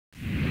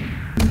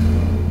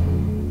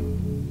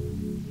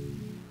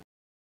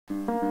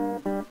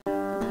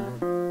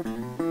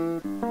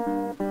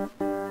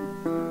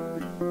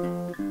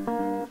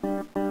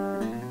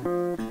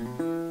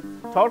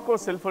Tarco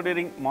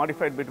self-adhering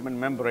modified bitumen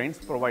membranes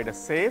provide a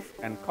safe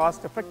and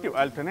cost-effective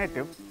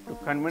alternative to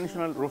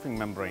conventional roofing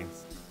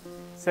membranes.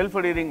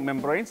 Self-adhering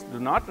membranes do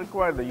not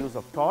require the use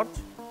of torch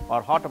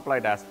or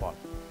hot-applied asphalt,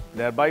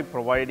 thereby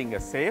providing a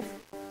safe,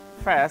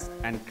 fast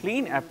and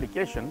clean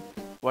application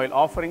while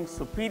offering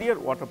superior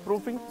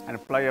waterproofing and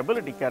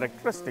pliability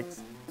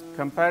characteristics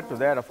compared to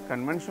that of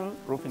conventional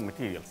roofing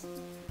materials.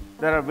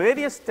 There are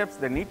various steps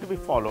that need to be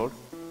followed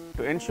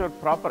to ensure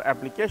proper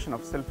application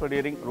of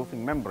self-adhering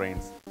roofing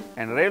membranes,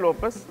 and Ray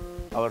Lopez,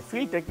 our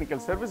Field Technical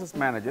Services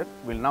Manager,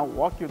 will now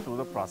walk you through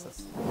the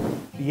process.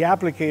 The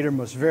applicator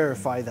must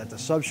verify that the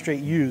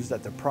substrate used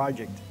at the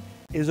project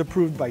is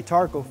approved by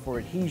Tarco for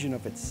adhesion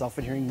of its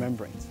self-adhering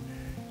membranes.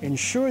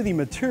 Ensure the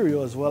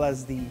material as well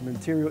as the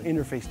material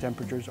interface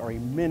temperatures are a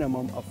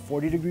minimum of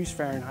 40 degrees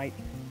Fahrenheit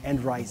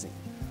and rising.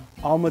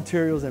 All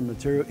materials and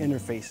material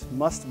interface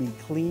must be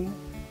clean,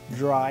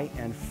 dry,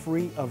 and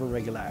free of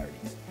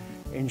irregularities.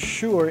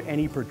 Ensure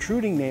any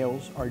protruding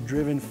nails are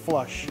driven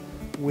flush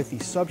with the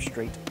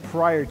substrate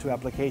prior to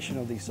application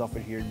of the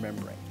self-adhered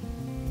membrane.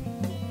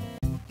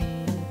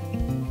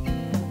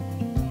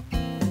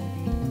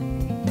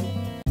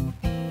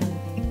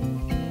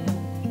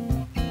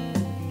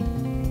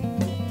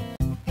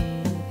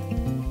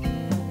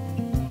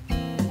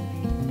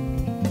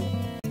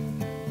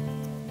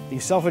 The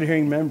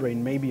self-adhering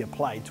membrane may be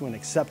applied to an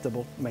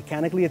acceptable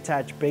mechanically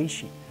attached base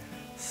sheet,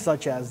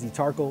 such as the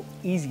Tarco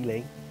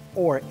EasyLay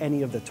or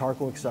any of the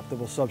Tarco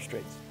acceptable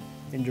substrates.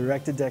 In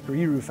direct-to-deck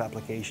re-roof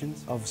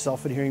applications of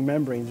self-adhering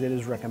membranes, it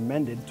is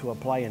recommended to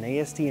apply an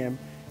ASTM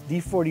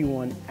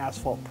D41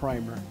 asphalt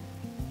primer,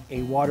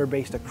 a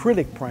water-based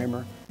acrylic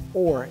primer,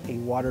 or a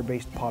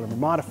water-based polymer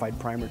modified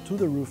primer to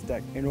the roof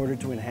deck in order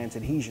to enhance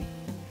adhesion.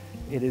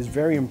 It is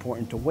very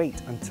important to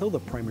wait until the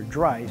primer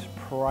dries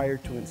prior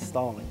to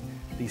installing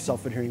the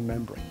self-adhering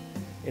membrane.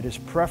 It is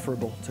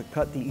preferable to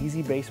cut the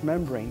Easy Base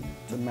membrane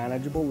to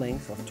manageable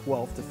lengths of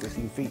 12 to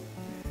 15 feet.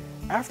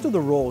 After the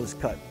roll is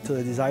cut to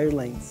the desired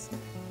lengths,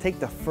 take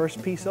the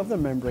first piece of the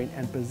membrane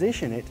and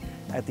position it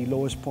at the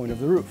lowest point of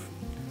the roof.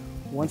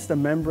 Once the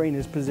membrane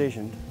is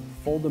positioned,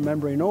 fold the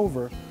membrane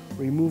over,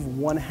 remove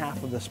one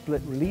half of the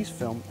split release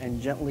film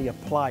and gently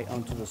apply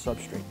onto the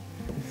substrate.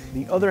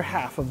 The other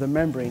half of the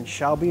membrane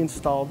shall be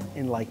installed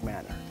in like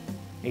manner.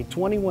 A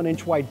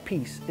 21-inch wide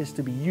piece is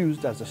to be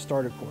used as a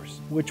starter course,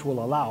 which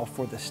will allow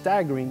for the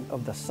staggering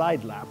of the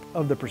side lap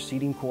of the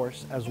preceding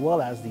course as well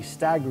as the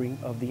staggering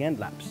of the end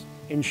laps.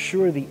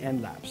 Ensure the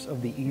end laps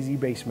of the Easy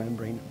Base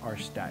membrane are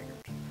staggered.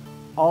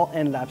 All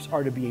end laps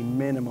are to be a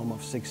minimum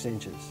of 6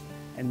 inches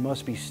and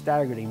must be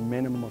staggered a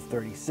minimum of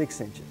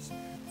 36 inches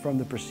from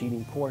the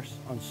preceding course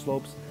on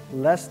slopes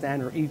less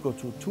than or equal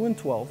to 2 and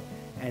 12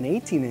 and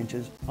 18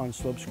 inches on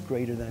slopes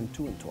greater than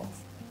 2 and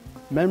 12.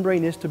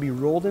 Membrane is to be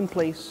rolled in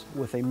place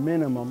with a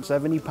minimum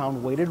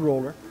 70-pound weighted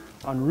roller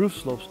on roof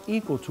slopes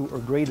equal to or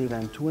greater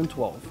than 2 and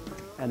 12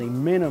 and a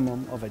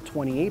minimum of a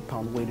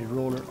 28-pound weighted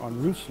roller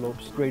on roof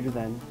slopes greater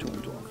than 2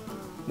 and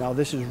 12. Now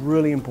this is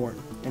really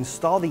important.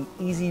 Install the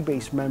Easy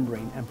Base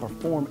membrane and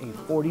perform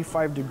a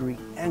 45-degree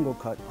angle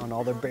cut on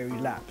all the buried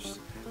laps.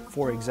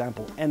 For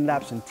example, end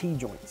laps and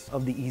T-joints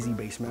of the Easy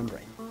Base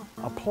membrane.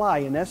 Apply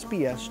an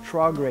SBS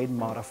TRA-grade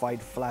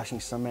modified flashing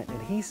cement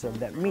adhesive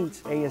that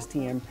meets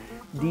ASTM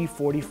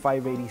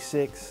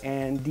D4586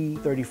 and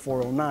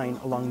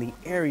D3409 along the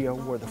area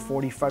where the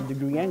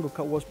 45-degree angle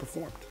cut was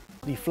performed.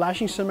 The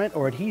flashing cement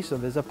or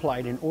adhesive is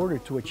applied in order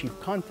to achieve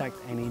contact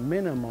and a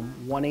minimum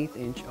 1/8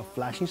 inch of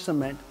flashing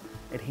cement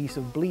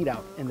adhesive bleed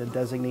out in the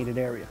designated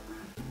area.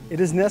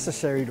 It is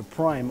necessary to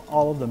prime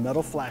all of the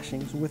metal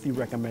flashings with the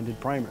recommended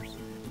primers.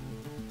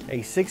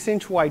 A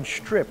 6-inch wide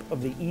strip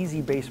of the Easy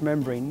Base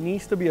membrane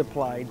needs to be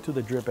applied to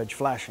the drip edge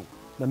flashing.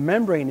 The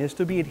membrane is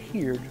to be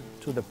adhered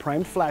to the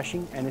primed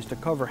flashing and is to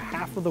cover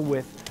half of the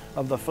width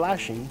of the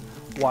flashing,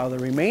 while the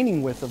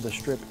remaining width of the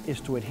strip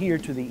is to adhere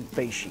to the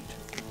base sheet.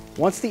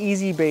 Once the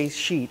Easy Base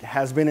sheet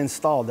has been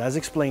installed as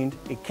explained,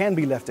 it can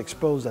be left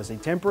exposed as a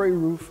temporary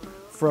roof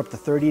for up to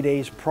 30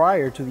 days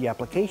prior to the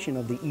application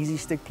of the Easy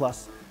Stick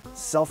Plus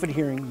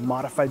self-adhering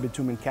modified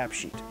bitumen cap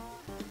sheet.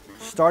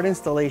 Start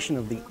installation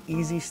of the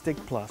Easy Stick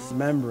Plus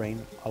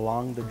membrane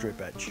along the drip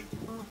edge.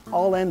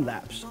 All end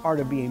laps are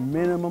to be a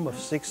minimum of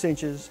 6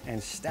 inches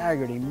and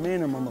staggered a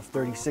minimum of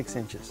 36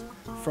 inches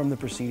from the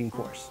preceding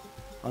course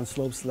on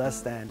slopes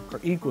less than or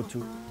equal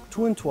to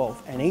 2 and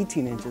 12 and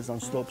 18 inches on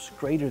slopes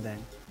greater than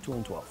 2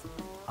 and 12.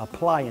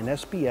 Apply an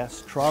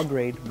SBS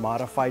TRA-grade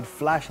modified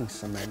flashing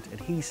cement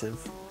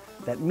adhesive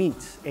that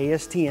meets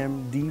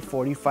ASTM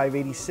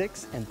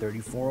D4586 and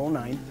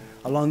 3409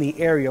 along the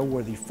area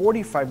where the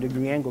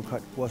 45-degree angle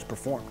cut was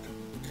performed.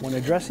 When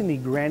addressing the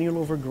granule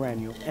over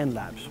granule end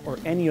laps or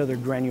any other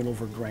granule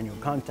over granule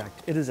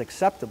contact, it is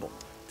acceptable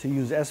to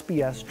use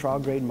SBS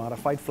TRA-grade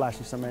modified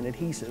flashing cement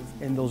adhesive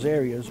in those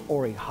areas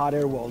or a hot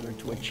air welder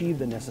to achieve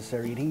the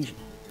necessary adhesion.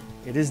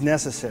 It is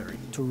necessary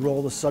to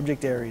roll the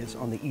subject areas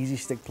on the Easy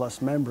Stick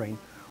Plus membrane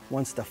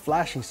once the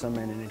flashing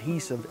cement and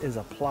adhesive is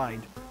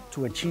applied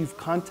to achieve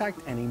contact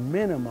and a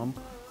minimum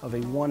of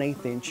a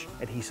 1/8 inch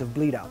adhesive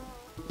bleed out.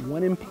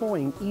 When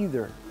employing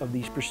either of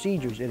these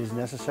procedures, it is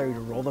necessary to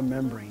roll the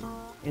membrane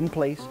in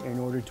place in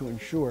order to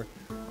ensure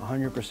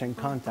 100%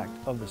 contact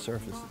of the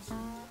surfaces.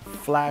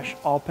 Flash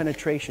all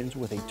penetrations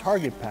with a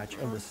target patch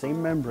of the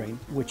same membrane,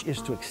 which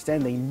is to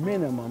extend a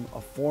minimum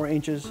of 4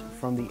 inches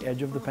from the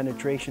edge of the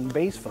penetration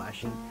base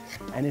flashing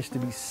and is to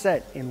be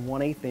set in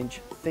 1/8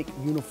 inch thick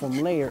uniform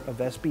layer of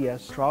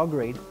SBS trial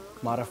grade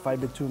modified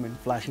bitumen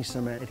flashing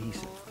cement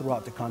adhesive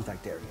throughout the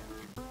contact area.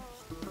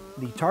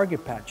 The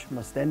target patch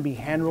must then be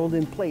hand rolled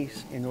in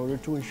place in order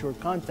to ensure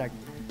contact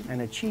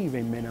and achieve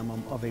a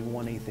minimum of a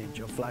 1/8 inch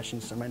of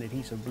flashing cement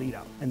adhesive bleed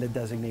out in the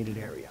designated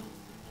area.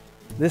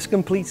 This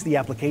completes the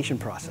application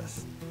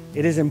process.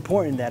 It is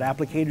important that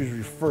applicators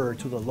refer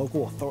to the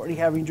local authority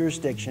having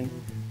jurisdiction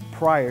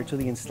prior to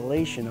the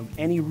installation of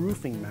any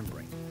roofing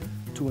membrane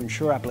to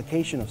ensure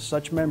application of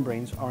such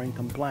membranes are in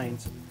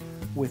compliance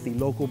with the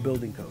local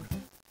building code.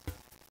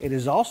 It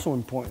is also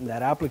important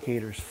that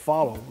applicators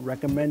follow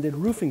recommended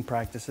roofing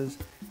practices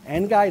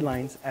and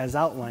guidelines as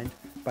outlined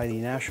by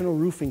the National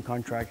Roofing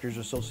Contractors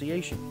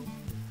Association.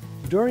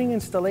 During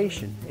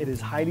installation, it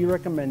is highly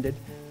recommended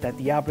that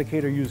the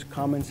applicator use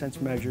common sense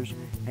measures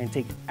and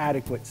take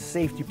adequate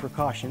safety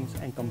precautions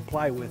and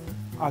comply with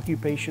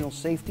occupational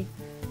safety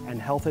and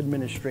health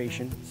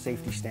administration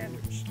safety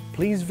standards.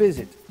 Please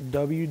visit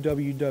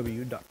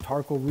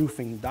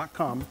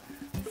www.tarcoroofing.com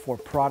for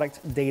product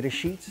data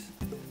sheets,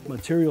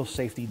 material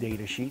safety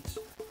data sheets,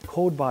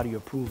 code body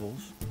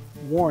approvals,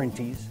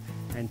 warranties,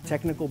 and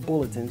technical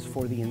bulletins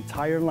for the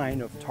entire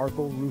line of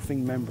Tarco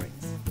roofing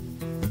membranes.